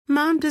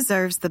Mom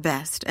deserves the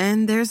best,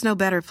 and there's no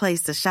better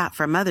place to shop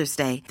for Mother's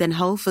Day than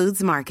Whole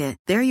Foods Market.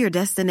 They're your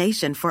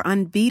destination for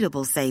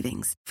unbeatable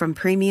savings, from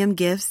premium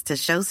gifts to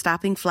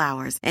show-stopping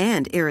flowers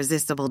and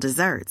irresistible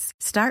desserts.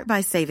 Start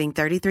by saving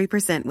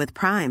 33% with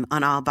Prime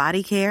on all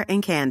body care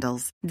and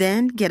candles.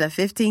 Then get a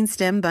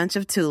 15-stem bunch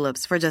of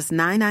tulips for just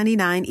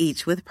 $9.99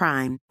 each with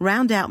Prime.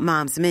 Round out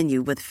Mom's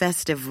menu with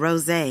festive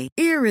rosé,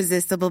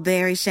 irresistible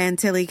berry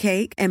chantilly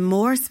cake, and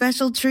more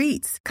special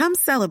treats. Come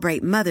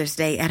celebrate Mother's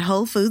Day at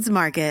Whole Foods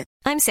Market.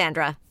 I'm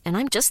Sandra, and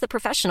I'm just the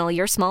professional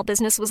your small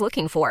business was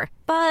looking for.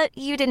 But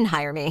you didn't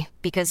hire me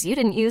because you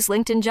didn't use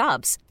LinkedIn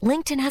Jobs.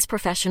 LinkedIn has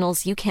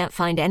professionals you can't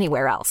find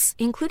anywhere else,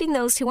 including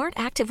those who aren't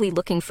actively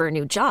looking for a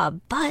new job,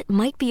 but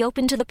might be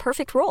open to the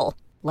perfect role,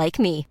 like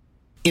me.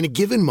 In a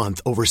given month,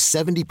 over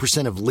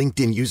 70% of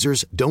LinkedIn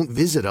users don't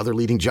visit other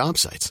leading job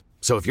sites.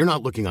 So if you're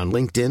not looking on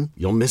LinkedIn,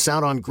 you'll miss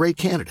out on great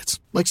candidates,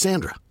 like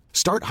Sandra.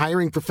 Start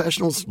hiring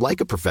professionals like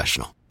a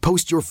professional.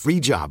 Post your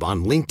free job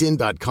on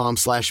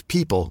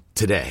linkedin.com/people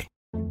today.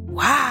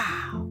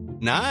 Wow.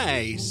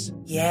 Nice.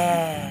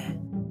 Yeah.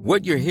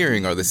 What you're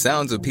hearing are the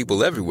sounds of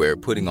people everywhere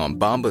putting on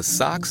Bombas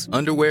socks,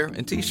 underwear,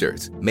 and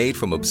T-shirts made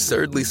from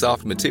absurdly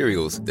soft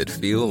materials that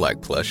feel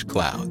like plush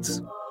clouds.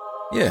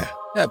 Yeah,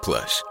 that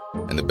plush.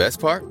 And the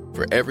best part?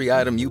 For every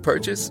item you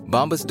purchase,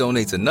 Bombas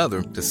donates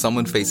another to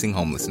someone facing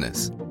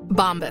homelessness.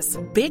 Bombas.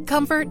 Big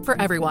comfort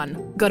for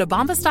everyone. Go to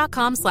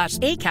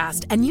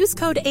bombas.com/ACAST and use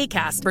code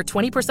ACAST for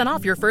 20%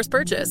 off your first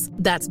purchase.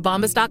 That's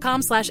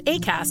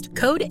bombas.com/ACAST.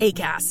 Code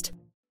ACAST.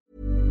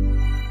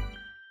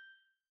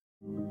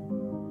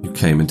 You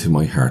came into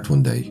my heart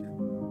one day,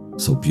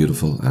 so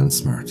beautiful and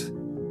smart.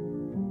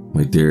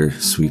 My dear,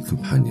 sweet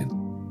companion,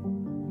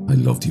 I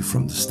loved you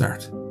from the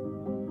start.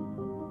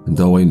 And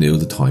though I knew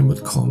the time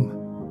would come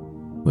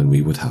when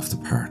we would have to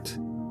part,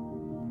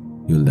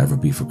 you'll never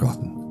be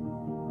forgotten.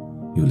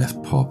 You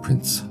left paw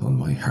prints on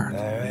my heart.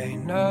 There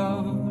ain't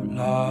no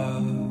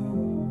love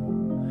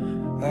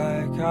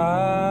like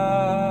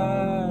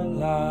our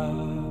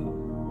love.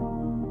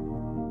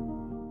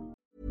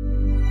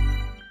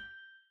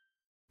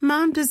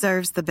 Mom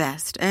deserves the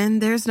best,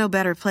 and there's no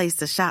better place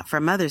to shop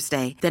for Mother's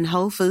Day than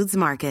Whole Foods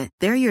Market.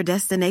 They're your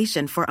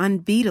destination for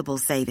unbeatable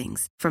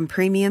savings, from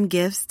premium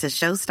gifts to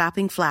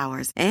show-stopping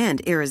flowers and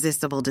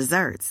irresistible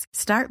desserts.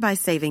 Start by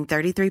saving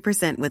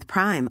 33% with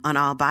Prime on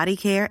all body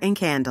care and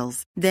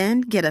candles.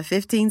 Then get a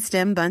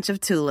 15-stem bunch of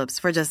tulips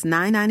for just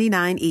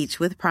 $9.99 each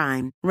with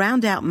Prime.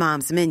 Round out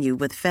Mom's menu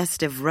with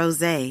festive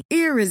rosé,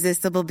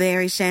 irresistible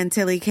berry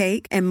chantilly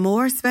cake, and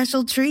more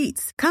special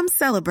treats. Come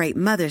celebrate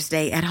Mother's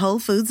Day at Whole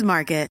Foods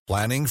Market.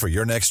 Planning for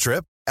your next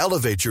trip?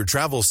 Elevate your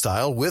travel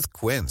style with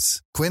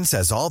Quince. Quince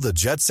has all the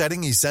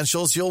jet-setting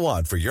essentials you'll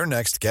want for your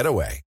next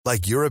getaway,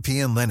 like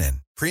European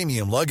linen,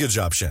 premium luggage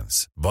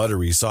options,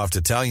 buttery soft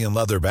Italian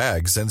leather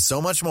bags, and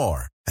so much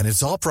more. And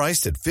it's all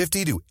priced at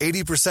 50 to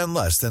 80%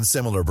 less than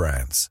similar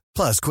brands.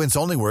 Plus, Quince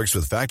only works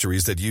with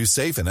factories that use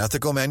safe and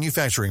ethical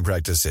manufacturing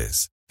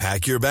practices.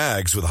 Pack your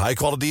bags with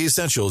high-quality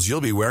essentials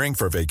you'll be wearing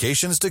for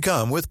vacations to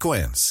come with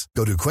Quince.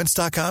 Go to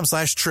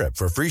quince.com/trip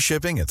for free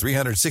shipping and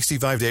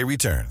 365-day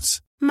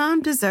returns.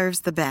 Mom deserves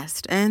the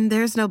best, and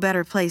there's no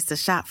better place to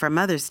shop for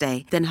Mother's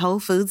Day than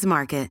Whole Foods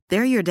Market.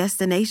 They're your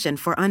destination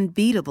for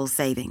unbeatable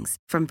savings,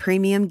 from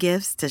premium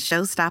gifts to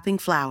show-stopping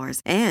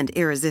flowers and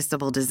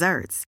irresistible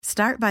desserts.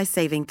 Start by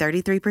saving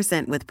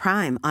 33% with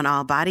Prime on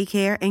all body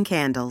care and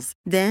candles.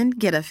 Then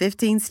get a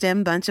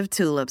 15-stem bunch of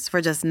tulips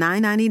for just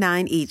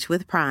 $9.99 each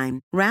with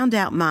Prime. Round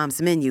out Mom's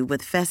menu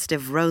with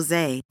festive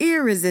rosé,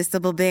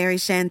 irresistible berry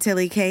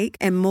chantilly cake,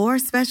 and more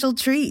special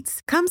treats.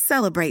 Come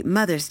celebrate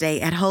Mother's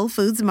Day at Whole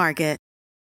Foods Market.